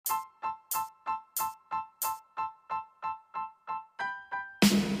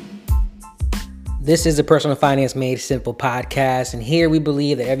This is the Personal Finance Made Simple podcast, and here we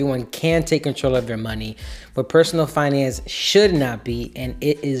believe that everyone can take control of their money, but personal finance should not be, and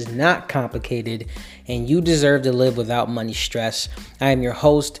it is not complicated, and you deserve to live without money stress. I am your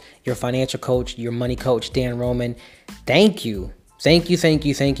host, your financial coach, your money coach, Dan Roman. Thank you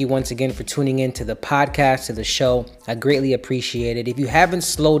once again for tuning in to the podcast, to the show. I greatly appreciate it. If you haven't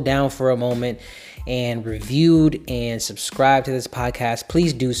slowed down for a moment and reviewed and subscribed to this podcast,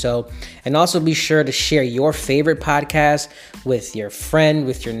 please do so. And also be sure to share your favorite podcast with your friend,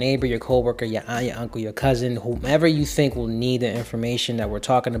 with your neighbor, your coworker, your aunt, your uncle, your cousin, whomever you think will need the information that we're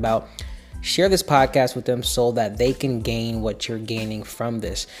talking about. Share this podcast with them so that they can gain what you're gaining from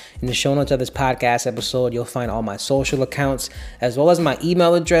this. In the show notes of this podcast episode, you'll find all my social accounts as well as my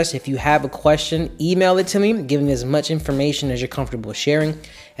email address. If you have a question, email it to me. Give me as much information as you're comfortable sharing,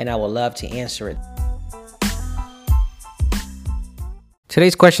 and I will love to answer it.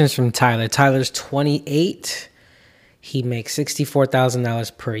 Today's question is from Tyler. Tyler's 28. He makes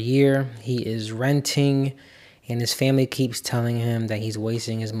 $64,000 per year. He is renting, and his family keeps telling him that he's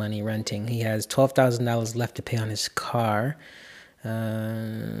wasting his money renting. He has $12,000 left to pay on his car,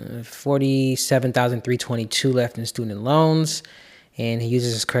 $47,322 left in student loans, and he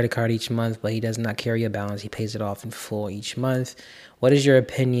uses his credit card each month, but he does not carry a balance. He pays it off in full each month. What is your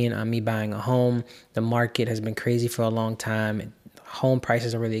opinion on me buying a home? The market has been crazy for a long time. Home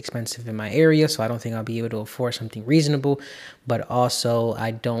prices are really expensive in my area, so I don't think I'll be able to afford something reasonable, but also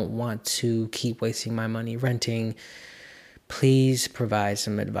I don't want to keep wasting my money renting. Please provide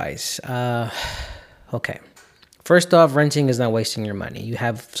some advice. Okay. First off, renting is not wasting your money. You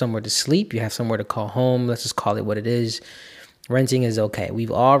have somewhere to sleep. You have somewhere to call home. Let's just call it what it is. Renting is okay.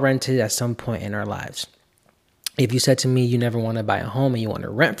 We've all rented at some point in our lives. If you said to me you never want to buy a home and you want to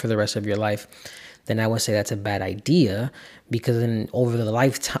rent for the rest of your life, then I would say that's a bad idea, because then over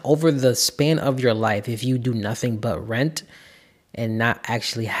the span of your life, if you do nothing but rent and not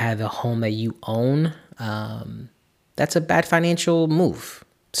actually have a home that you own, that's a bad financial move.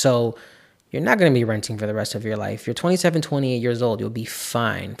 So you're not going to be renting for the rest of your life. You're 27, 28 years old. You'll be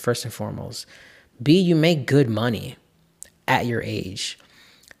fine, first and foremost. B, you make good money at your age.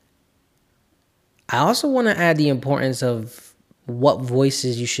 I also want to add the importance of what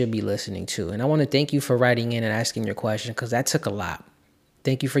voices you should be listening to. And I want to thank you for writing in and asking your question, because that took a lot.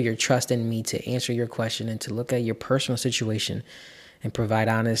 Thank you for your trust in me to answer your question and to look at your personal situation and provide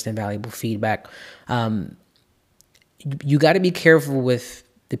honest and valuable feedback. You got to be careful with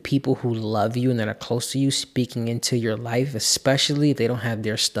the people who love you and that are close to you speaking into your life, especially if they don't have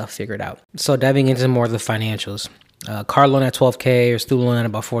their stuff figured out. So diving into more of the financials, car loan at $12K or student loan at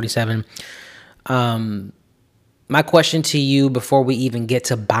about $47. My question to you before we even get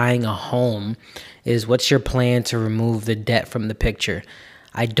to buying a home is, what's your plan to remove the debt from the picture?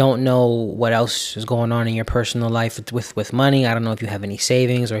 I don't know what else is going on in your personal life with money. I don't know if you have any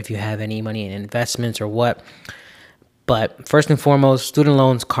savings or if you have any money in investments or what. But first and foremost, student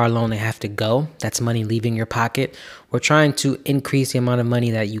loans, car loan, they have to go. That's money leaving your pocket. We're trying to increase the amount of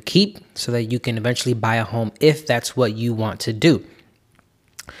money that you keep so that you can eventually buy a home if that's what you want to do.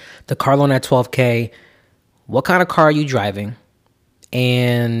 The car loan at $12K. What kind of car are you driving?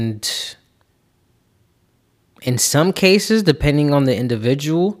 And in some cases, depending on the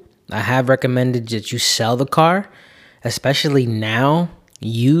individual, I have recommended that you sell the car. Especially now,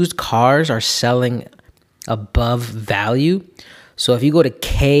 used cars are selling above value. So if you go to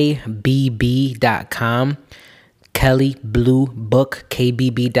kbb.com, Kelley Blue Book,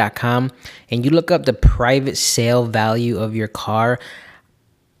 kbb.com, and you look up the private sale value of your car,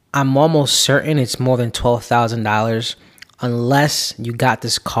 I'm almost certain it's more than $12,000, unless you got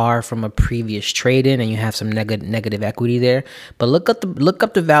this car from a previous trade-in and you have some negative equity there. But look up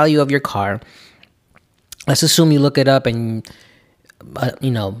the value of your car. Let's assume you look it up and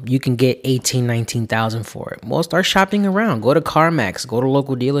you can get $18,000, $19,000 for it. Well, start shopping around. Go to CarMax. Go to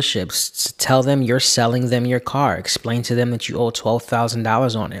local dealerships. Tell them you're selling them your car. Explain to them that you owe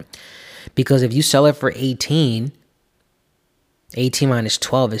 $12,000 on it. Because if you sell it for $18,000, 18 minus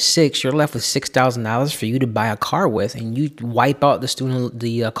 12 is 6. You're left with $6,000 for you to buy a car with, and you wipe out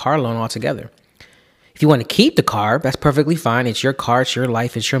the car loan altogether. If you want to keep the car, that's perfectly fine. It's your car, it's your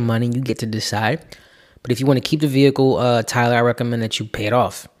life, it's your money. You get to decide. But if you want to keep the vehicle, Tyler, I recommend that you pay it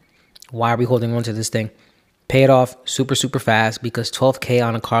off. Why are we holding on to this thing? Pay it off super, super fast, because $12K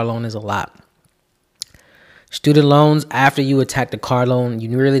on a car loan is a lot. Student loans, after you attack the car loan,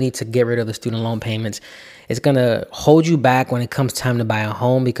 you really need to get rid of the student loan payments. It's going to hold you back when it comes time to buy a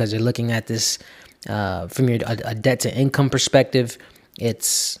home, because you're looking at this from a debt to income perspective.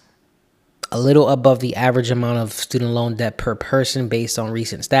 It's a little above the average amount of student loan debt per person based on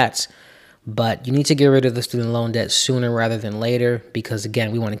recent stats. But you need to get rid of the student loan debt sooner rather than later because,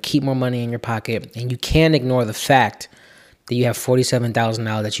 again, we want to keep more money in your pocket. And you can't ignore the fact that you have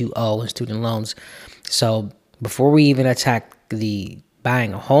 $47,000 that you owe in student loans. So before we even attack the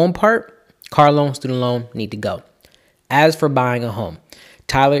buying a home part, car loan, student loan need to go. As for buying a home,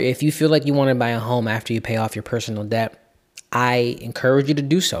 Tyler, if you feel like you want to buy a home after you pay off your personal debt, I encourage you to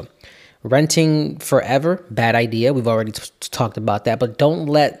do so. Renting forever, bad idea. We've already talked about that. But don't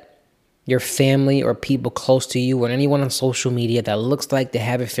let your family or people close to you or anyone on social media that looks like they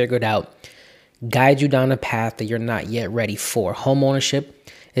have it figured out guide you down a path that you're not yet ready for. Home ownership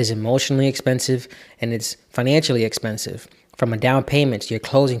is emotionally expensive and it's financially expensive. From a down payment to your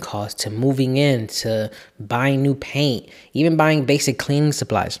closing costs to moving in to buying new paint, even buying basic cleaning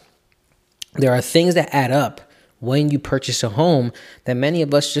supplies. There are things that add up when you purchase a home that many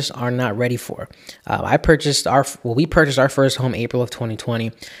of us just are not ready for. We purchased our first home April of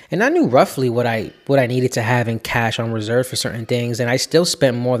 2020, and I knew roughly what I needed to have in cash on reserve for certain things, and I still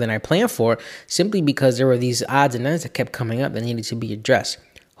spent more than I planned for simply because there were these odds and ends that kept coming up that needed to be addressed.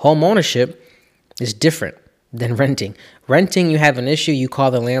 Home ownership is different than renting. Renting, you have an issue, you call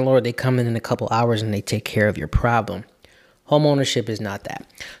the landlord, they come in a couple hours and they take care of your problem. Home ownership is not that.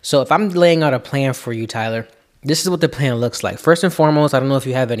 So if I'm laying out a plan for you, Tyler, this is what the plan looks like. First and foremost, I don't know if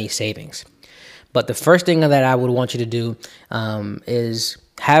you have any savings, but the first thing that I would want you to do is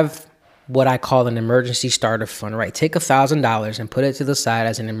have what I call an emergency starter fund, right? Take $1,000 and put it to the side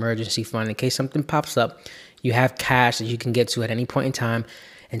as an emergency fund in case something pops up. You have cash that you can get to at any point in time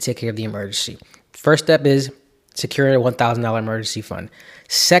and take care of the emergency. First step is secure a $1,000 emergency fund.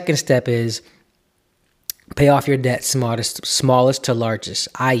 Second step is pay off your debt smallest to largest.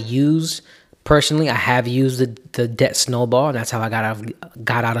 Personally, I have used the debt snowball, and that's how I got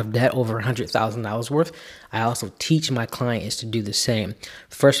out of debt over $100,000 worth. I also teach my clients to do the same.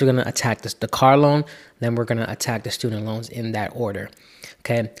 First, we're going to attack the car loan, then we're going to attack the student loans in that order.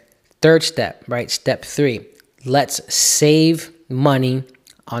 Okay. Third step, right? Step 3, let's save money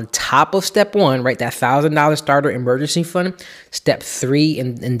on top of step 1, right? That $1,000 starter emergency fund. Step 3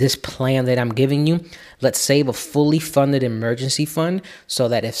 in this plan that I'm giving you, let's save a fully funded emergency fund so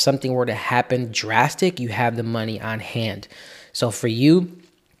that if something were to happen drastic, you have the money on hand. So for you,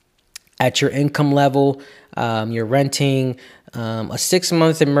 at your income level, you're renting, a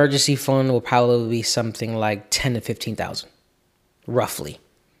 6-month emergency fund will probably be something like 10 to 15,000, roughly.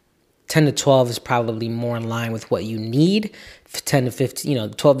 10 to 12 is probably more in line with what you need. 10 to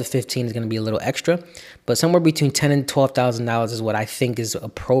 15, 12 to 15 is going to be a little extra, but somewhere between $10,000 and $12,000 is what I think is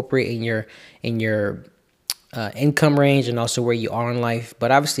appropriate in your income range and also where you are in life.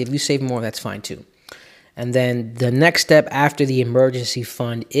 But obviously, if you save more, that's fine too. And then the next step after the emergency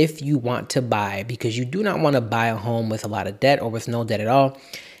fund, if you want to buy, because you do not want to buy a home with a lot of debt or with no debt at all.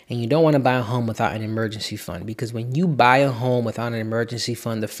 And you don't want to buy a home without an emergency fund, because when you buy a home without an emergency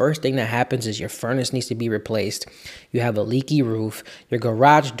fund, the first thing that happens is your furnace needs to be replaced. You have a leaky roof. Your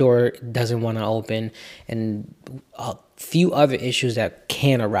garage door doesn't want to open, and a few other issues that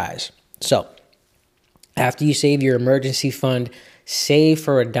can arise. So after you save your emergency fund, save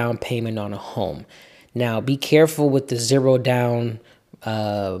for a down payment on a home. Now, be careful with the 0 down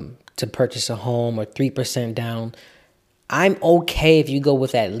to purchase a home or 3% down. I'm okay if you go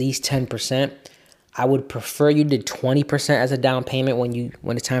with at least 10%. I would prefer you did 20% as a down payment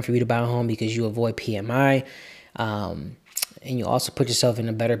when it's time for you to buy a home, because you avoid PMI. And you also put yourself in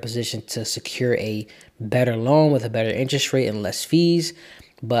a better position to secure a better loan with a better interest rate and less fees.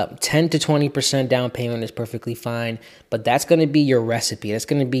 But 10 to 20% down payment is perfectly fine. But that's going to be your recipe. That's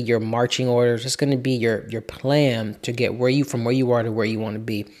going to be your marching orders. It's going to be your plan to get from where you are to where you want to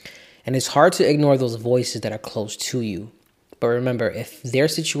be. And it's hard to ignore those voices that are close to you. But remember, if their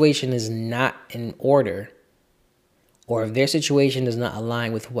situation is not in order, or if their situation does not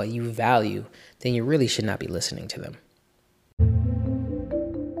align with what you value, then you really should not be listening to them.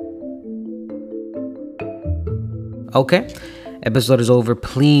 Okay, episode is over.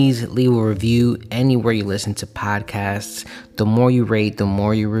 Please leave a review anywhere you listen to podcasts. The more you rate, the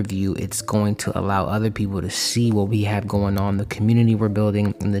more you review, it's going to allow other people to see what we have going on, the community we're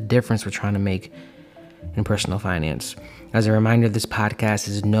building, and the difference we're trying to make in personal finance. As a reminder, this podcast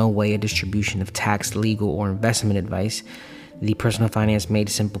is in no way a distribution of tax, legal, or investment advice. The Personal Finance Made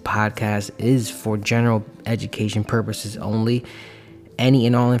Simple podcast is for general education purposes only. Any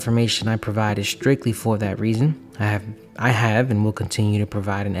and all information I provide is strictly for that reason. I have and will continue to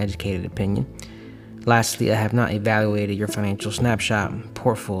provide an educated opinion. Lastly, I have not evaluated your financial snapshot,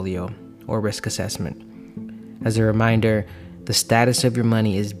 portfolio, or risk assessment. As a reminder, the status of your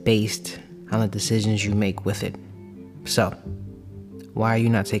money is based on the decisions you make with it. So, Why are you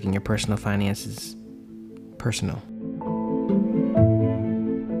not taking your personal finances personal?